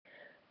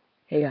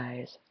Hey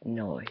guys,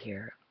 Noah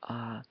here.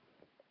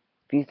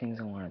 Few things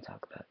I want to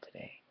talk about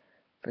today.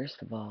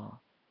 First of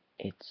all,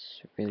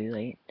 it's really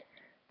late.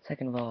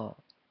 Second of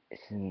all,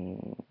 it's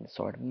in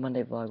sort of a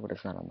Monday vlog, but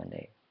it's not on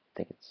Monday. I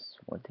think it's,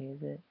 what day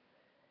is it?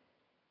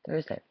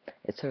 Thursday.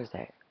 It's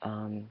Thursday.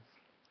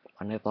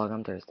 Monday vlog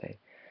on Thursday.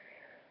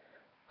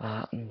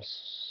 I'm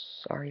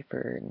sorry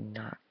for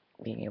not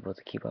being able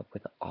to keep up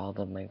with all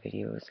of my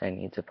videos I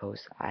need to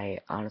post. I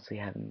honestly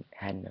haven't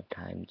had enough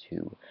time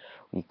to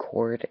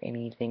record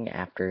anything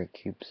after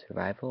Cube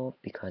Survival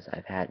because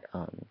I've had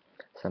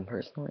some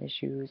personal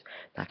issues.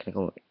 Not gonna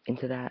go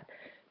into that,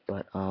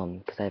 but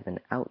because I've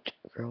been out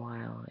for a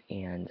while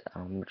and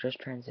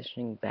just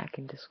transitioning back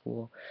into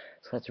school,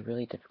 so that's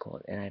really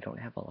difficult and I don't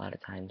have a lot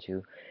of time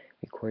to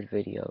record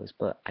videos,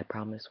 but I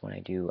promise when I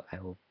do I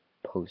will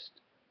post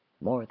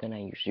more than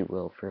I usually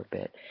will for a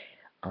bit.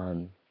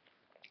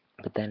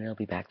 But then it'll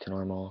be back to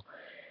normal.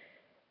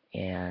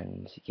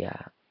 And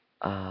yeah.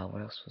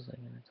 What else was I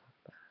gonna talk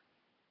about?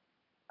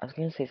 I was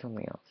gonna say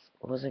something else.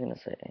 What was I gonna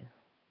say?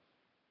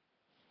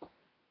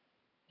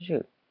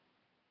 Shoot.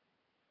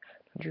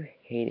 Don't you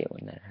hate it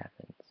when that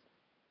happens?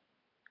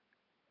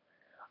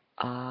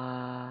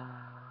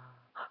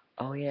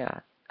 Oh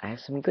yeah. I have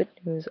some good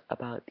news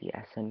about the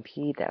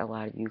SMP that a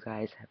lot of you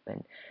guys have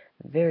been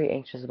very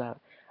anxious about.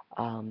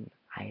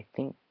 I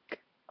think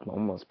I'm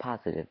almost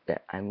positive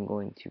that I'm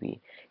going to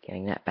be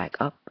getting that back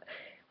up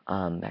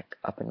and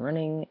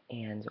running,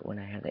 and when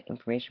I have the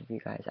information for you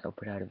guys, I'll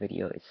put out a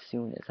video as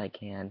soon as I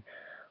can.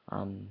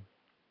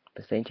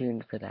 But stay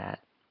tuned for that.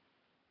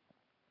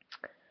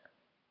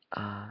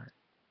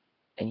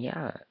 And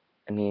yeah,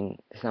 I mean,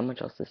 there's not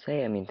much else to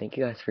say. I mean, thank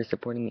you guys for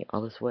supporting me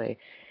all this way.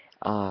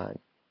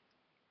 It's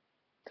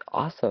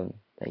awesome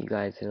that you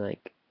guys are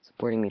like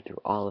supporting me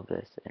through all of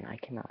this, and I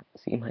cannot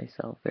see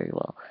myself very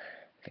well.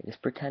 Okay,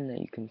 just pretend that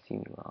you can see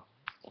me well.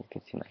 You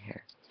can see my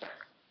hair.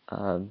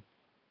 Um,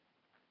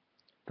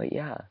 but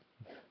yeah,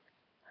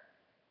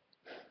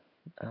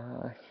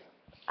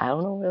 I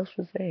don't know what else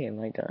to say.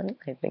 Am I done?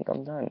 I think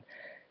I'm done.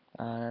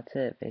 That's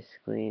it.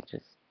 Basically,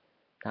 just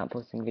not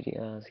posting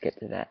videos. Get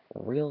to that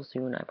real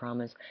soon, I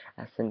promise.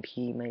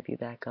 SMP might be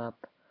back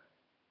up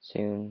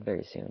soon,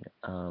 very soon.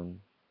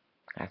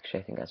 Actually,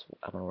 I think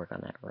I'm gonna work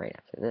on that right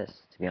after this,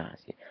 to be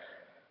honest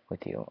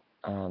with you.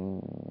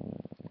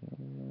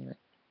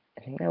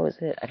 I think that was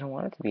it. I don't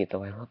want it to be it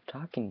though. I love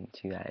talking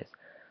to you guys.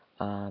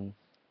 Um,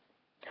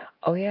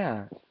 oh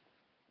yeah,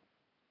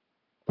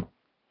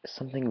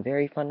 something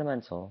very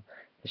fundamental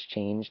has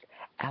changed.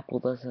 Apple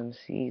Does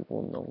MC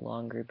will no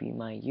longer be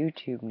my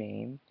YouTube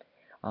name.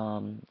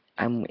 I'm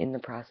in the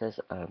process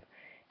of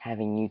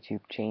having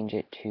YouTube change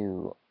it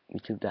to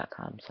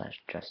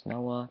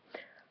youtube.com/justnoah.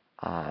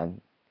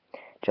 Um,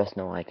 Just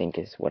Noah, I think,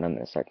 is what I'm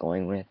going to start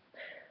going with.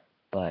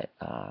 But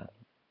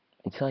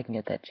until I can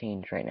get that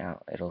changed right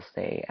now, it'll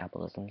stay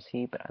Apple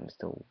MC, but I'm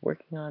still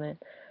working on it.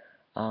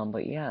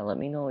 But yeah, let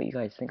me know what you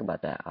guys think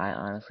about that. I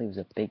honestly, it was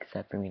a big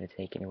step for me to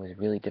take, and it was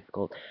really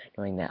difficult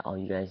knowing that all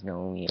you guys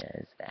know me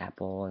as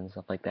Apple and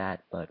stuff like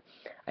that. But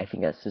I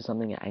think that's just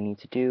something that I need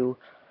to do.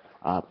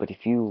 But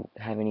if you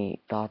have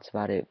any thoughts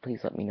about it,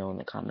 please let me know in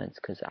the comments,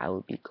 because I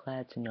would be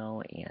glad to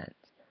know. And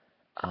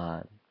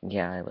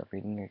yeah, I love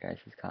reading your guys'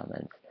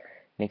 comments.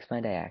 Makes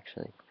my day,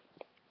 actually.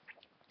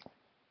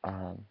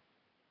 Um,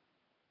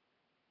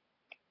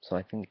 so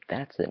I think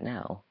that's it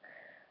now.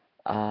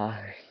 Uh,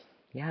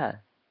 yeah,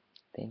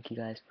 thank you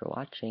guys for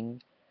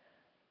watching.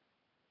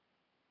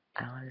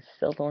 I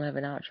still don't have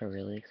an outro,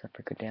 really, except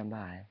for good damn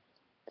bye.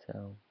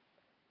 So,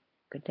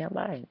 good damn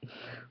bye.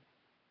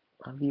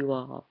 Love you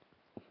all.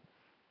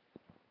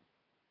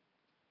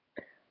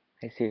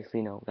 I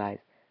seriously know, guys.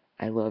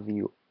 I love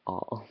you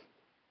all.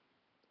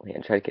 Wait,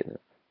 I'm trying to get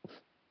it.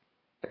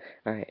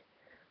 Alright.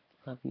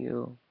 Love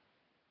you.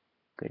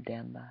 Good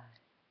damn bye.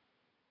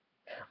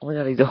 Oh my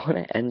god, I don't want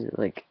to end it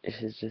like,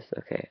 it's just,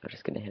 okay, I'm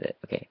just gonna hit it.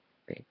 Okay,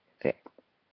 great. Okay.